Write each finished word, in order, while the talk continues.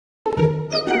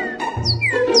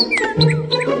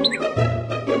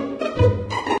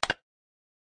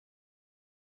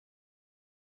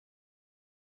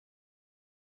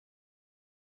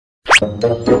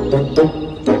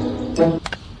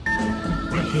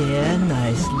Here,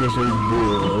 nice little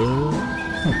bull.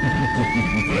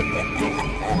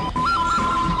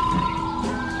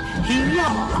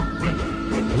 Here!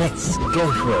 Let's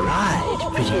go for a ride,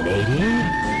 pretty lady.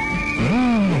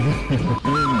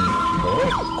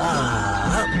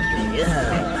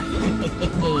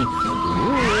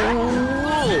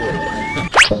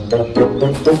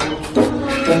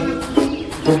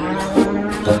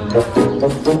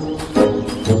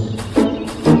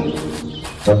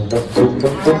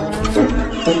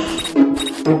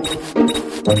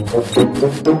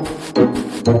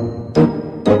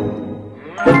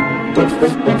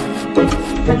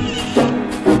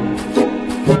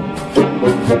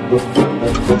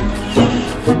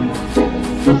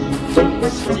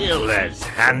 Still as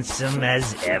handsome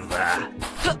as ever.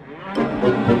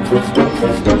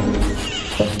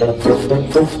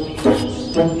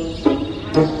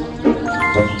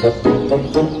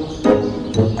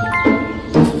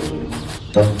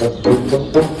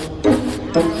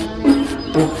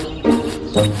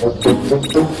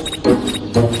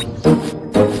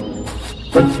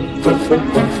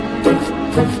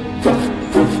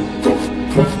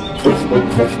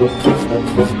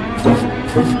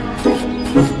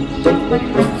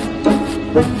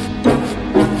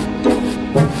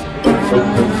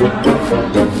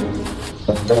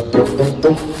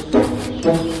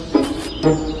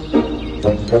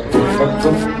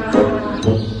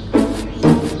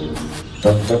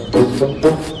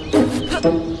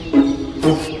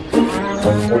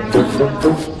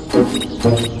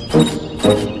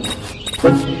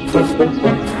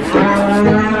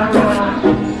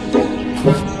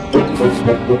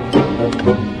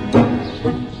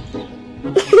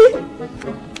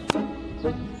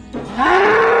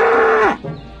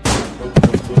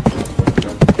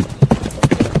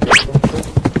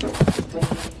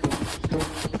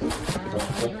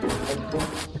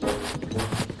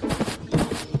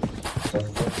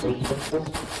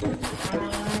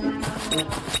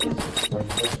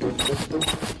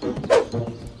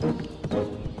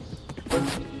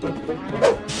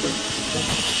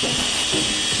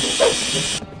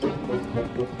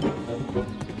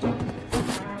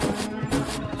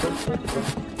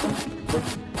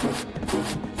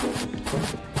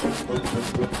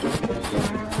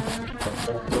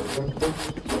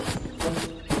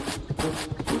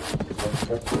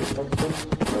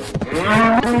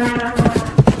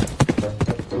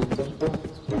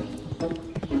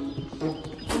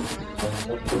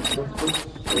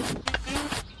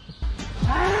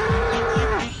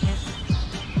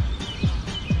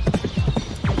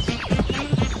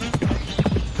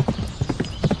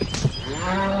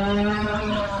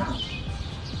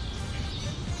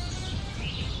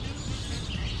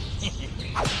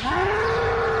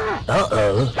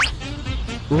 Uh-oh.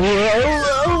 Whoa,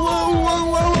 whoa, whoa, whoa,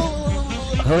 whoa.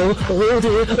 Oh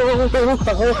dear.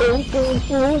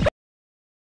 Oh.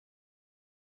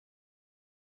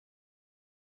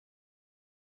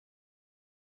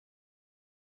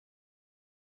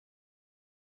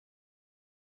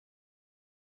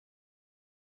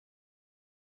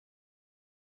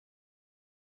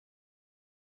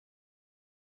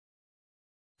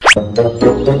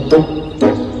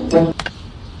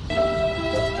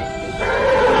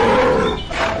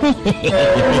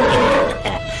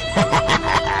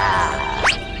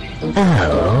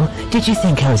 Oh, did you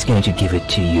think I was going to give it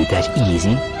to you that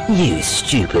easy? You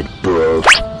stupid bull.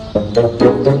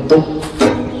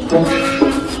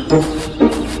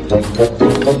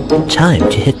 Time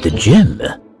to hit the gym.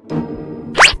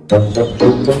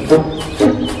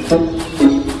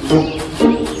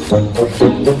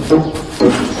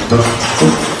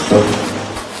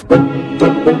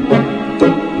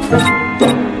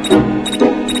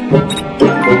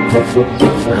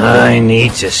 I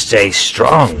need to stay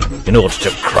strong in order to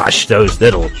crush those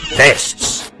little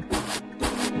pests.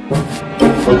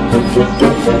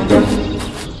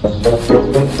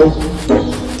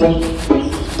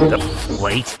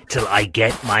 Wait till I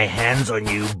get my hands on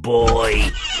you, boy.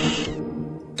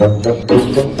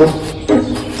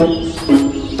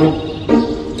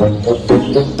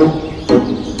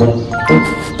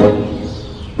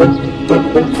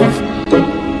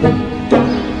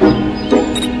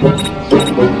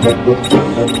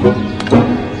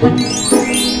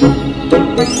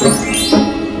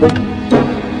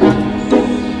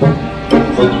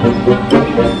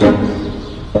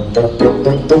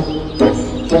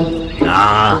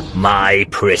 Ah, my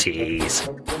pretties.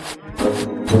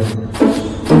 One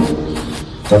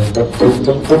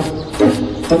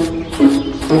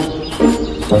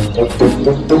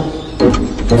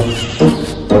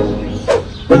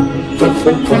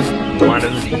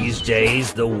of these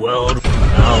days, the world...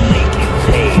 I'll make you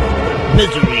pay for the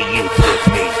misery you put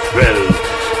me through.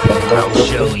 I'll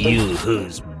show you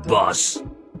who's boss.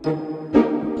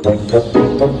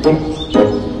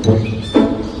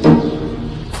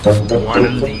 One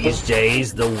of these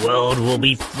days, the world will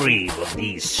be free of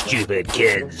these stupid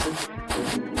kids.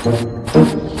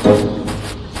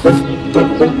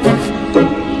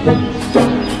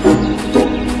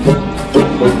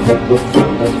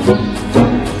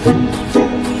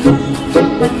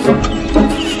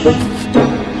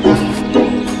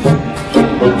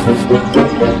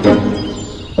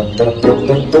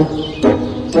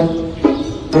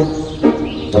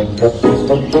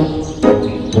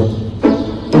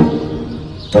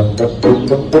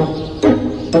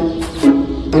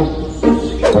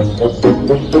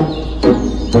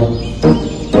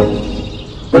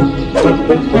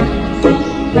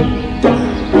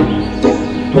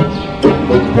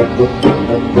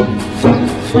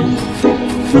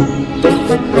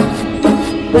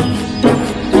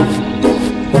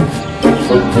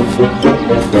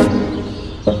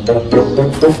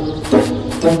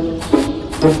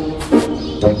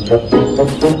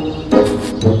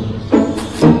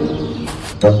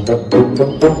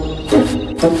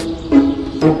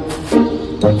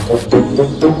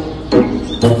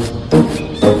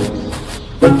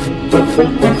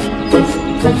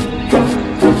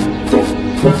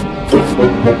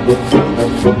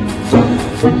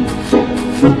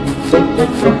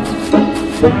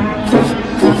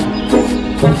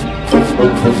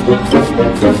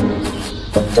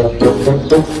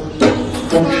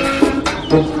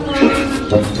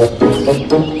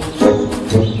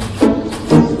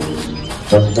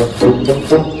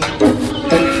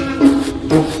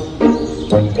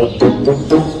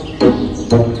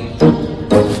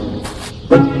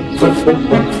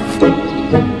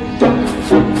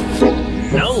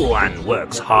 No one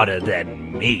works harder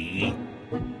than me.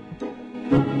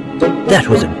 That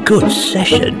was a good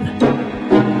session.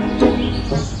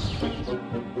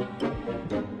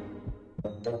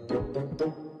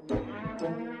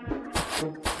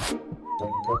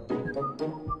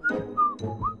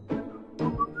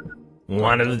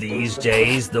 One of these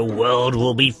days, the world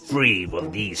will be free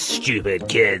of these stupid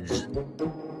kids.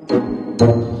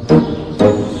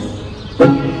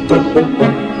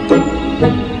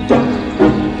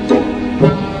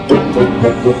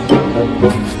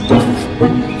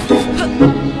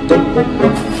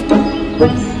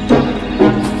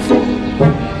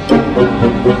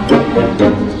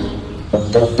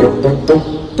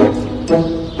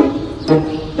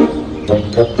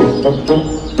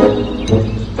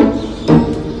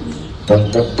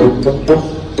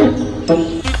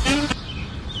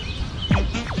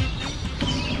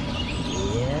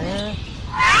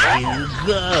 Here you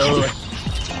go.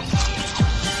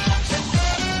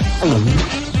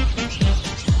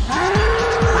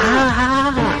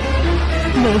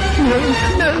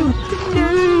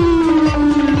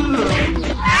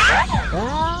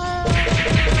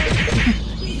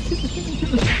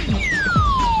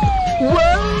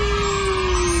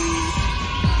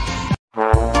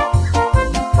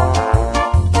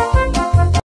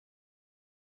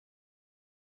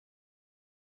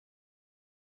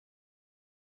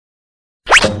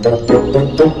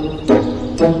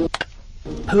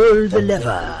 Pull the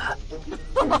lever.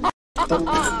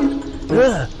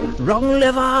 Wrong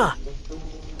lever.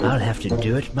 I'll have to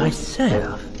do it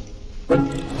myself.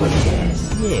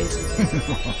 Yes, yes.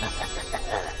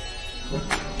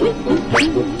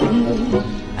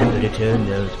 I'm going to turn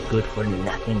those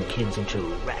good-for-nothing kids into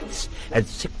rats and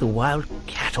sick the wild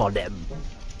cat on them.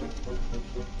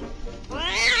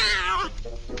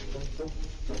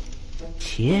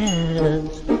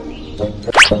 Cheers.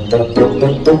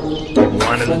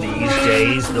 One of these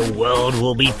days, the world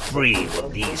will be free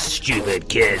of these stupid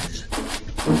kids.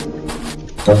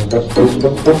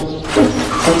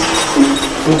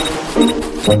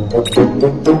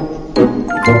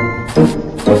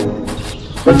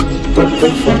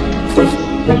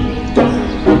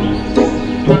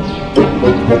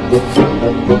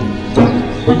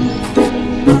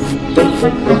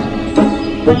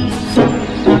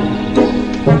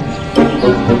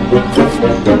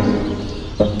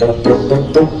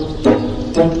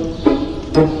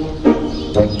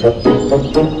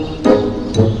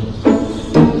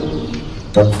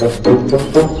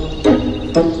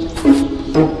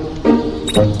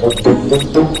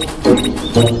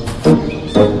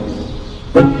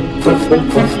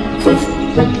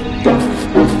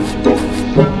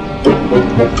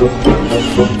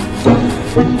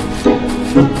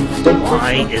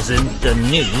 Why isn't the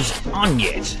news on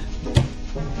yet?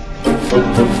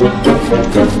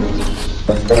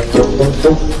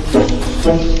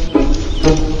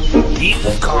 You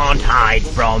can't hide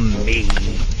from me.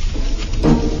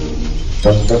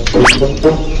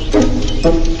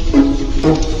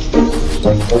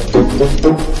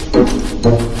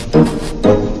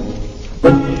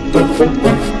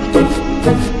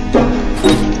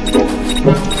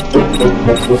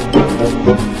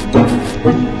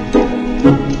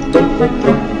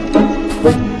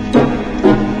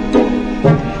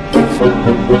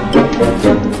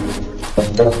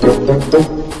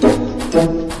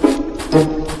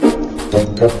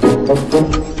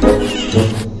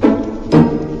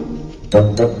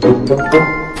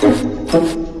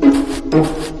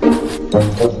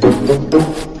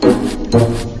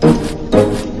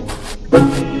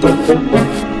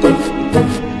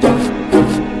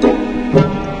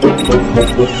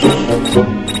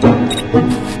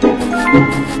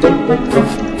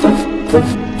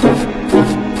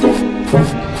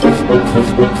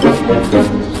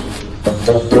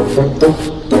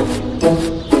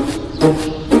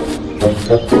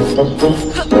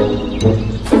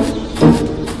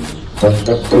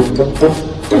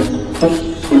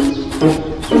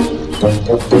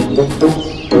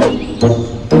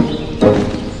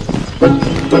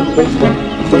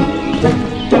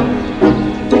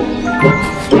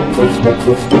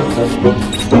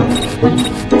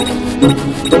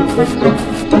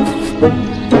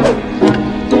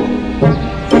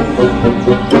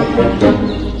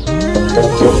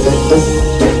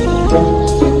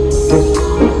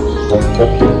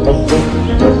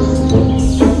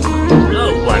 No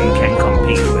one can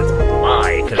compete with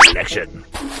my collection.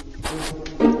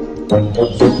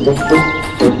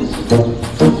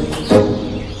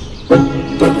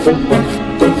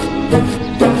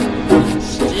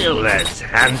 Still as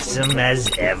handsome as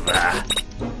ever.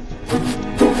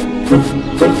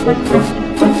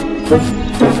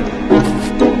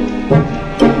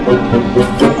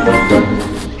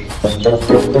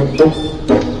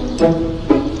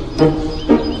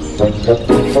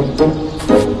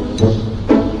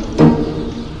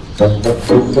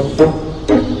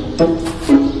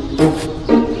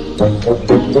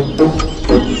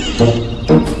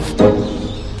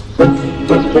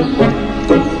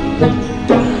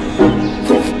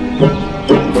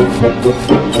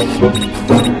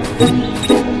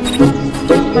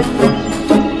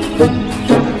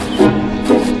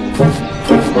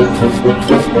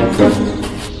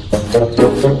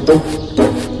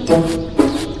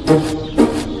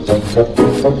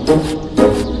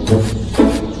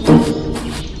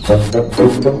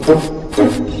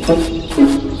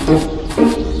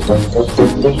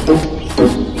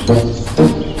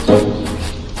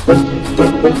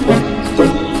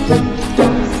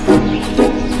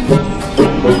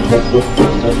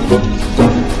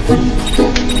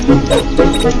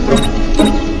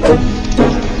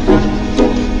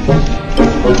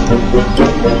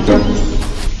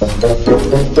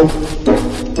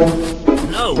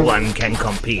 No one can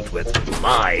compete with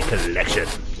my collection.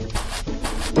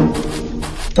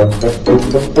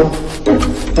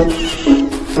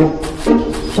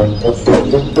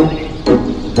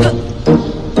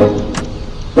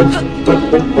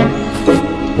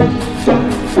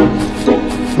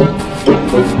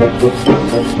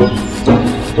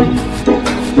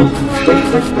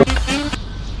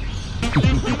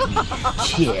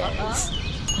 Cheers.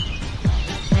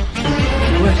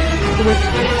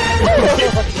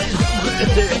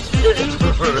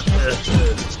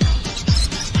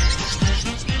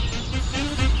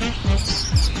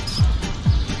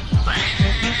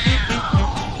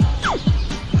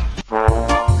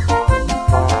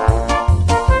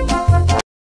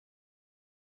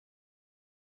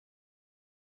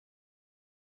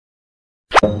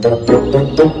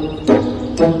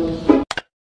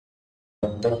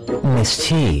 Miss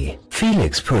T,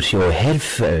 Felix, put your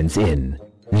headphones in.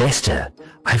 Lester,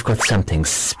 I've got something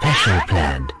special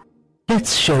planned.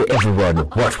 Let's show everyone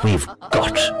what we've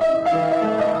got.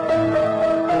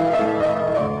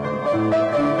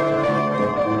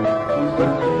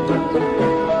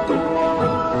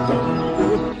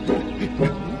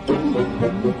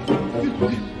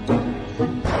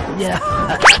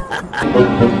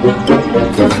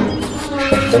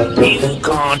 You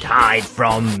can't hide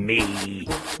from me.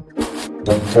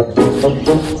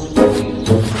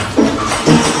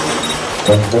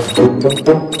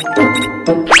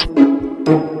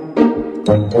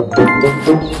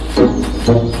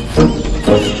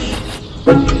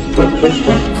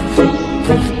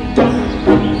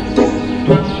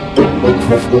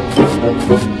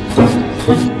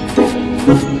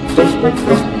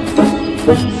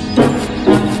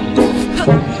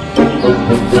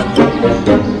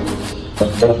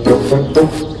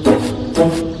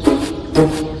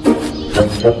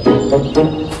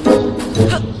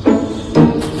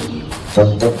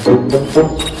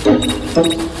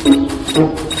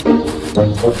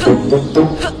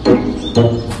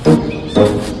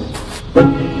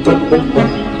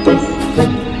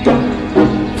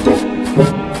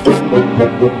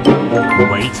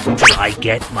 Wait till I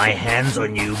get my hands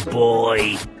on you,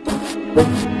 boy.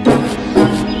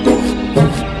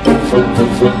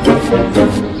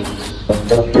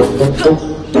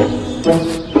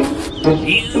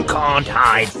 You can't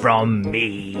hide from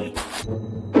me.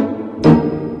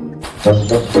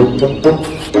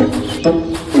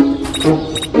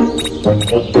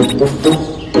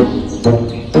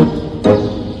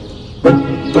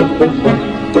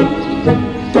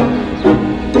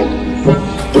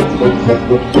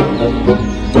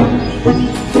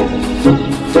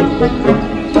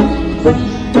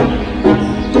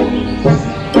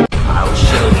 I'll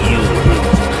show you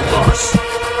who's boss.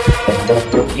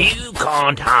 You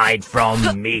can't hide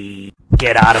from me.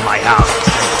 Get out of my house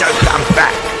and don't come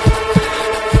back.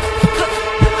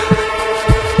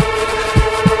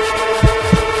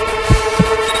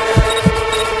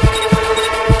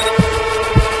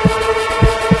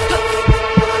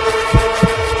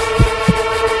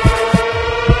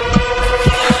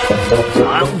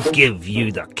 I'll give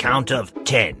you the count of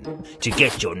 10 to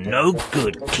get your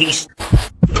no-good keys.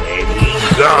 Ready,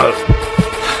 go!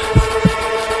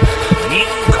 You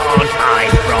can't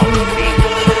hide from me.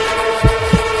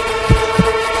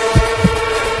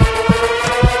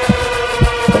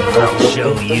 I'll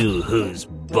show you who's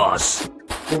boss.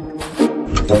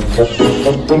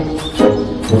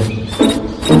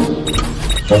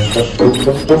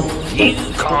 You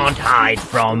can't hide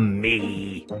from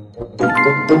me.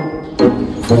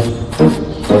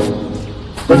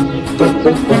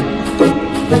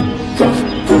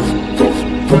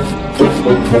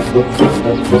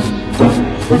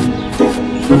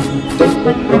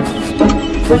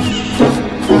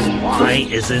 Why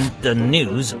isn't the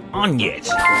news on yet?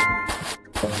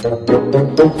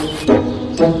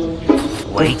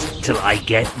 Wait till I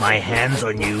get my hands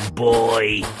on you,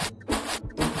 boy.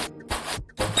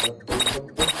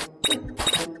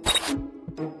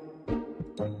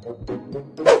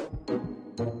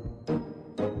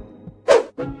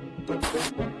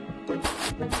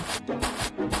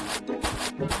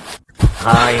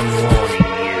 I'm warning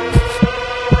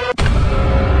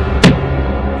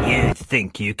you. You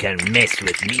think you can mess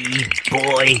with me,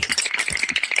 boy?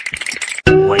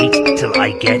 Wait till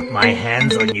I get my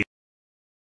hands on you.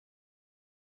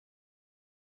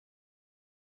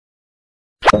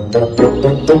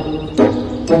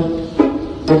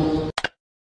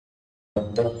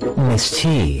 Miss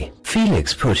T,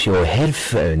 Felix put your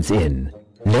headphones in.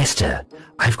 Lester,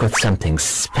 I've got something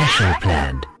special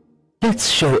planned. Let's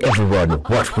show everyone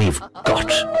what we've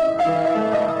got.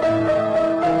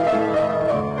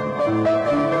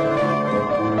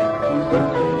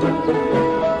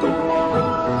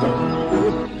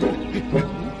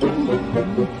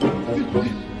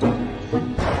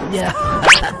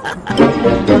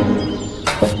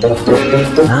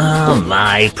 Ah,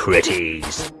 my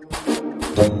pretties.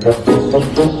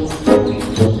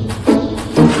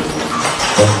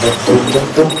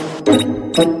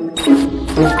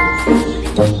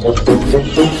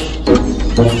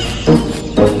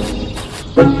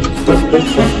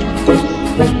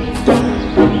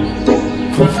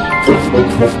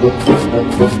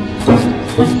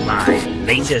 My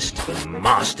latest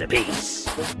masterpiece.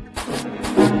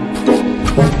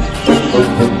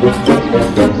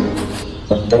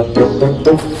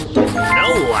 No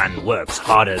one works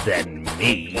harder than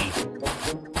me.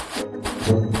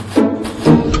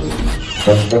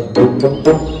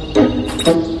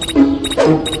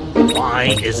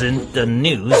 Why isn't the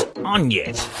news on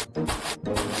yet?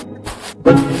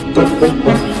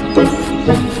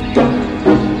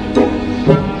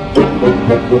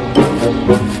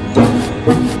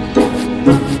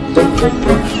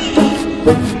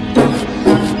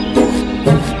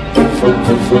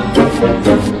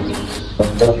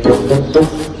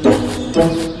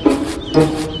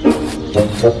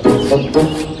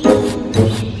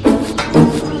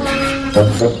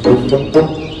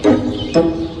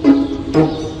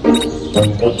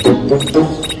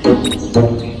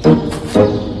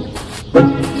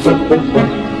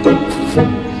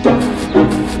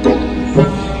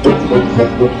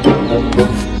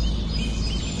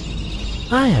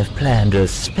 I have planned a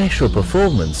special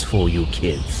performance for you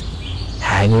kids.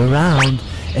 hang around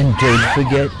and don't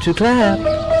forget to clap.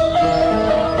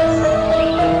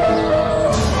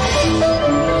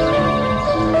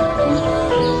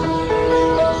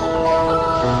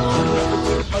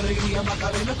 Alegría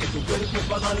Macarena, que tu cuerpo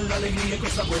va a dar la alegría y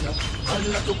cosa buena.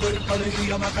 Dale a tu cuerpo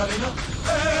alegría Macarena,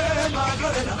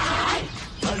 Macarena.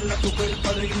 Dale a tu cuerpo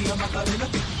alegría Macarena,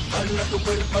 dale a tu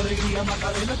cuerpo alegría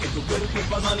Macarena, que tu cuerpo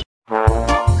va a dar.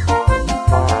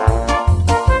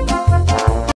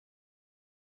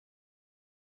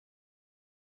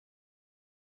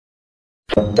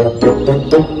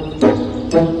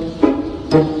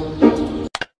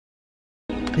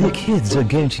 The kids are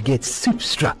going to get soup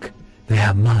struck.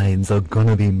 Their minds are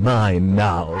gonna be mine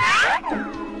now.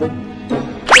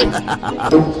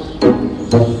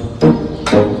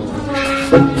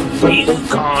 You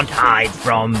can't hide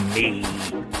from me.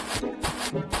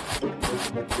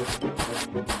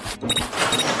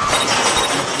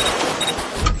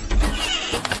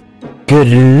 Good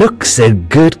looks a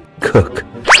good cook.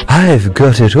 I've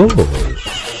got it all.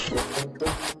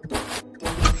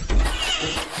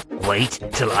 Wait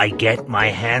till I get my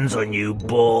hands on you,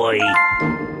 boy.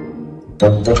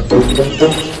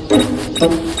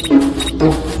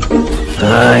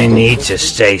 I need to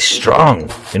stay strong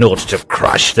in order to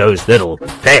crush those little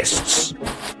pests.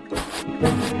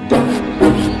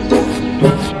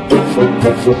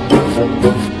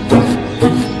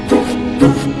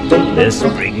 This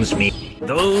brings me...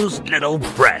 Those little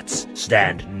brats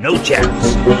stand no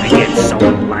chance against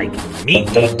someone like me.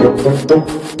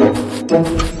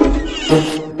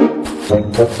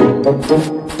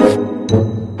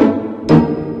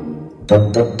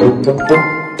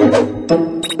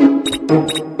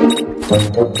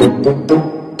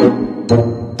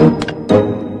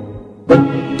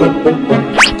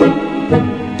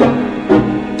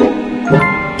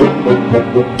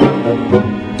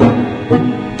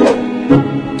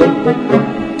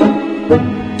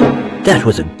 That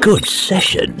was a good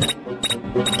session.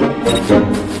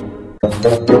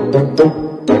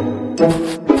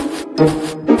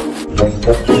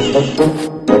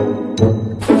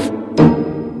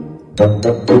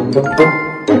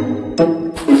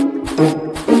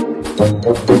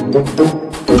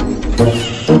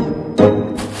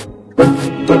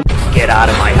 Get out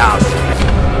of my house.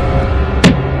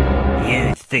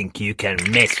 You think you can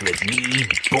mess with me,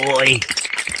 boy?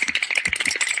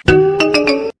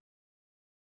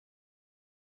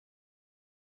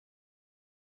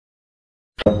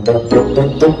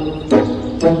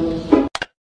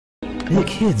 The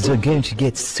kids are going to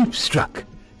get soup struck.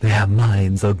 Their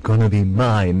minds are gonna be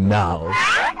mine now.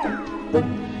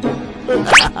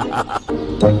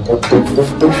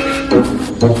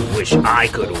 Wish I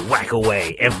could whack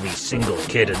away every single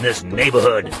kid in this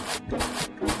neighborhood.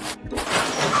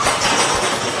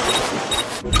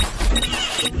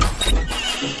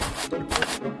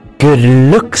 Good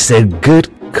looks a good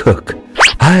cook.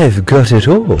 I've got it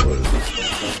all.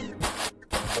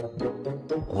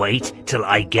 Wait till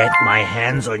I get my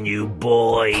hands on you,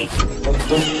 boy.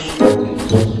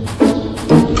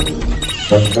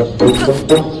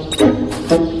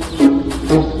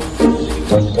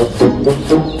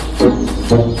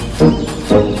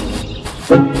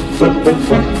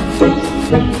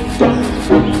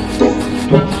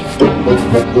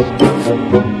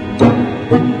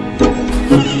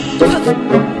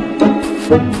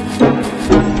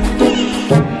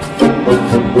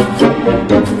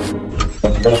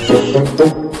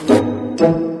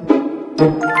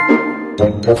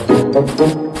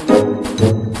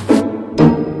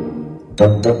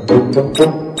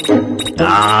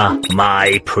 Ah,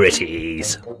 my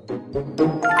pretties.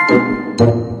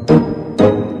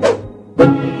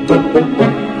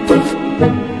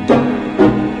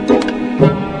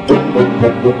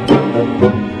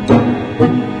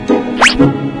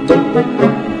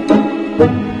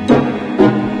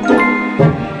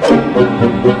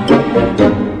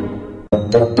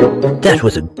 That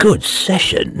was a good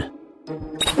session.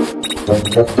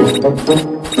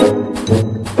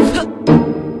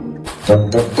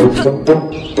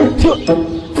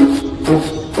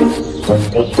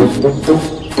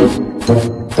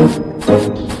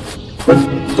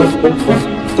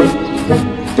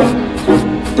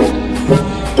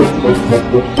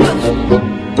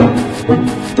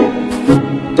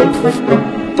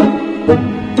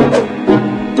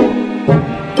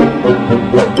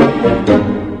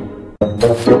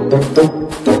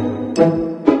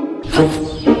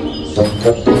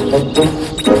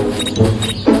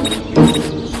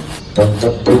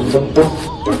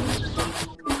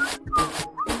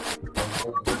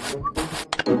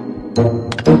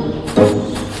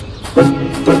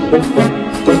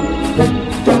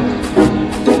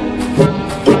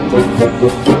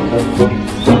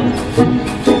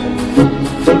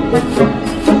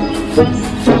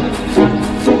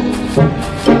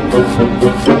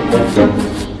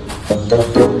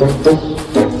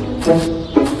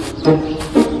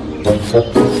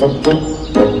 This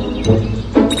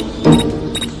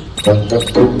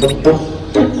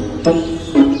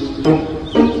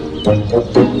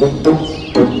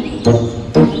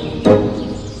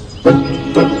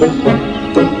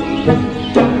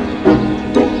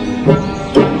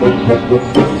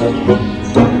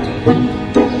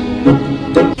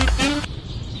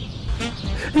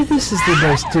is the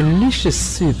most delicious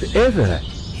soup ever.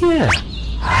 Here,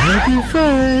 I'll be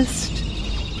first.